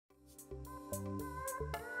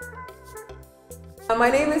My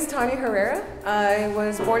name is Tanya Herrera. I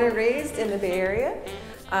was born and raised in the Bay Area.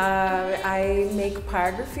 I make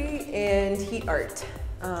pyrography and heat art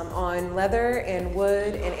on leather and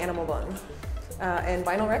wood and animal bone and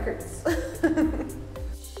vinyl records.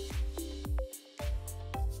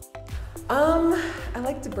 I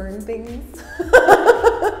like to burn things.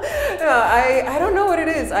 I don't know what it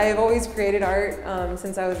is. I've always created art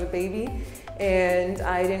since I was a baby, and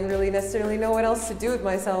I didn't really necessarily know what else to do with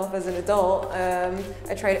myself as an adult.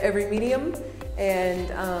 I tried every medium,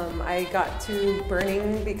 and I got to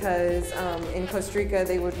burning because in Costa Rica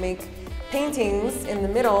they would make paintings in the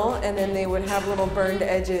middle and then they would have little burned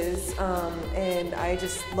edges, and I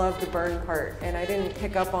just loved the burn part, and I didn't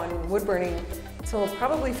pick up on wood burning until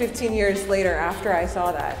probably 15 years later after I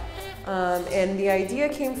saw that. And the idea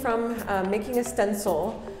came from making a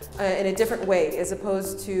stencil in a different way as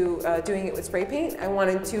opposed to doing it with spray paint. I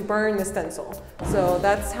wanted to burn the stencil. So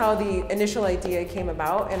that's how the initial idea came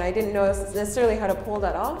about, and I didn't know necessarily how to pull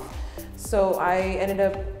that off. So I ended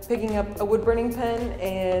up picking up a wood burning pen,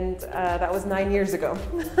 and that was 9 years ago.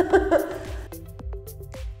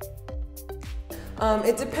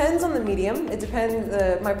 It depends on the medium. It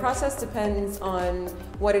depends. My process depends on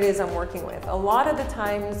what it is I'm working with. A lot of the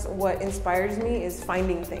times what inspires me is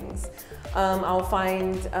finding things. I'll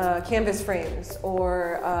find canvas frames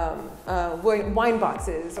or wine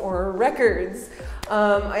boxes or records.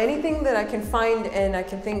 Anything that I can find and I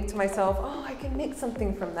can think to myself, oh, I can make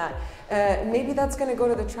something from that. Maybe that's gonna go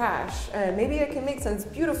to the trash. Maybe I can make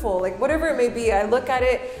something beautiful, like whatever it may be. I look at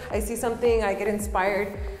it, I see something, I get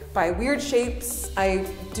inspired by weird shapes. I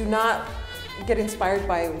do not get inspired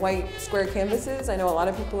by white square canvases. I know a lot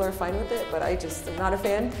of people are fine with it, but I just am not a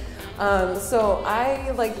fan. So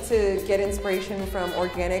I like to get inspiration from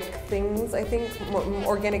organic things, I think,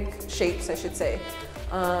 organic shapes, I should say.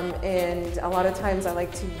 And a lot of times I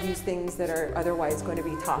like to use things that are otherwise going to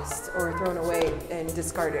be tossed or thrown away and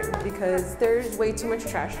discarded, because there's way too much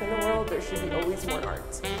trash in the world. There should be always more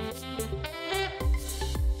art.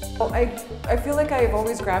 I feel like I've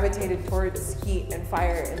always gravitated towards heat and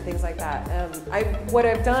fire and things like that. What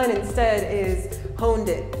I've done instead is honed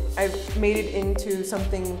it. I've made it into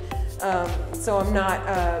something, so I'm not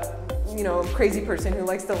a crazy person who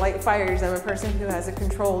likes to light fires. I'm a person who has a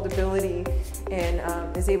controlled ability and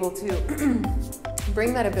is able to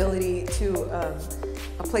bring that ability to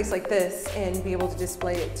a place like this and be able to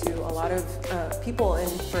display it to a lot of people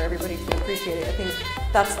and for everybody to appreciate it. I think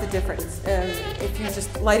that's the difference. If you're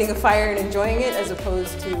just lighting a fire and enjoying it as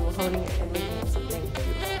opposed to honing it and making something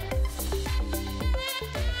beautiful.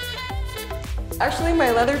 Actually,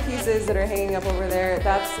 my leather pieces that are hanging up over there,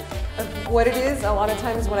 that's what it is. A lot of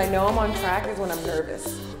times when I know I'm on track is when I'm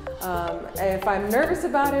nervous. If I'm nervous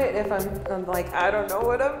about it, if I'm like, I don't know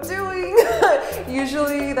what I'm doing,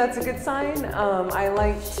 usually that's a good sign. I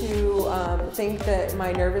like to think that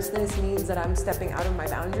my nervousness means that I'm stepping out of my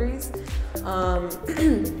boundaries.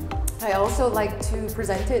 I also like to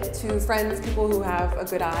present it to friends, people who have a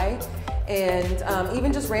good eye, and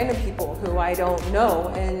even just random people who I don't know,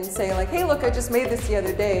 and say like, hey, look, I just made this the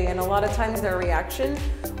other day, and a lot of times their reaction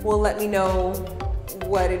will let me know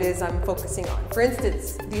what it is I'm focusing on. For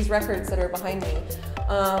instance, these records that are behind me,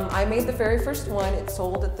 I made the very first one. It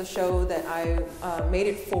sold at the show that I made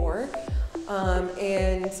it for,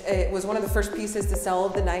 and it was one of the first pieces to sell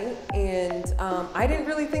of the night, and I didn't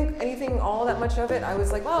really think anything all that much of it. I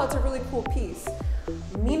was like, wow, it's a really cool piece.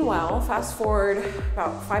 Meanwhile, fast forward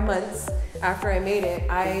about 5 months after I made it,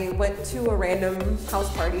 I went to a random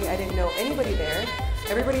house party. I didn't know anybody there.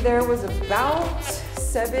 Everybody there was about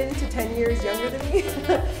 7 to 10 years younger than me.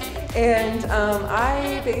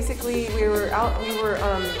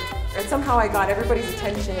 And somehow I got everybody's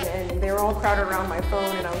attention, and they were all crowded around my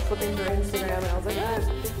phone, and I was flipping through Instagram, and I was like,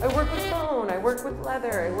 I work with phone, I work with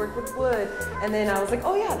leather, I work with wood. And then I was like,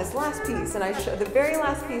 oh yeah, this last piece. And the very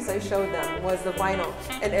last piece I showed them was the vinyl,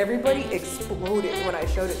 and everybody exploded when I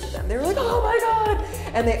showed it to them. They were like, oh my God.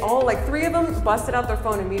 And they all, like 3 of them, busted out their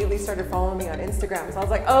phone and immediately started following me on Instagram. So I was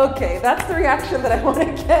like, okay, that's the reaction that I want to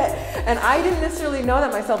get. And I didn't necessarily know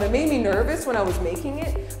that myself. It made me nervous when I was making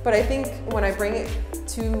it, but I think when I bring it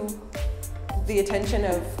to the attention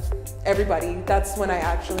of everybody, that's when I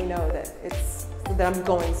actually know that I'm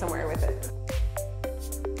going somewhere with it.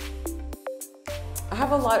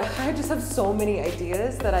 I just have so many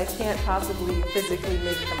ideas that I can't possibly physically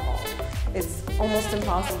make them all. It's almost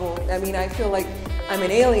impossible. I mean, I feel like I'm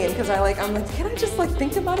an alien because I'm like, can I just like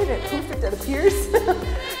think about it and poof, it appears?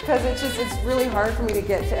 because it's really hard for me to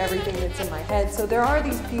get to everything that's in my head. So there are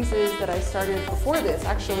these pieces that I started before this,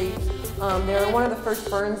 actually. They're one of the first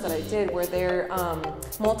burns that I did where they're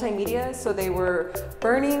multimedia. So they were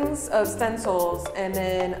burnings of stencils, and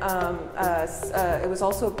then it was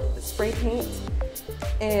also spray paint,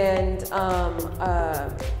 and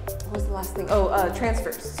what was the last thing? Oh,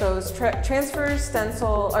 transfers. So it's transfers,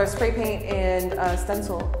 stencil, or spray paint, and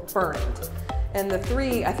stencil burned. And the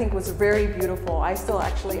three, I think, was very beautiful. I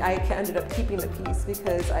ended up keeping the piece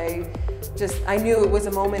because I knew it was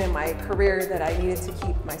a moment in my career that I needed to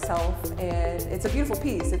keep myself. And it's a beautiful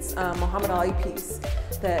piece. It's a Muhammad Ali piece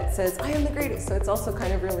that says, "I am the greatest." So it's also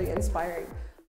kind of really inspiring.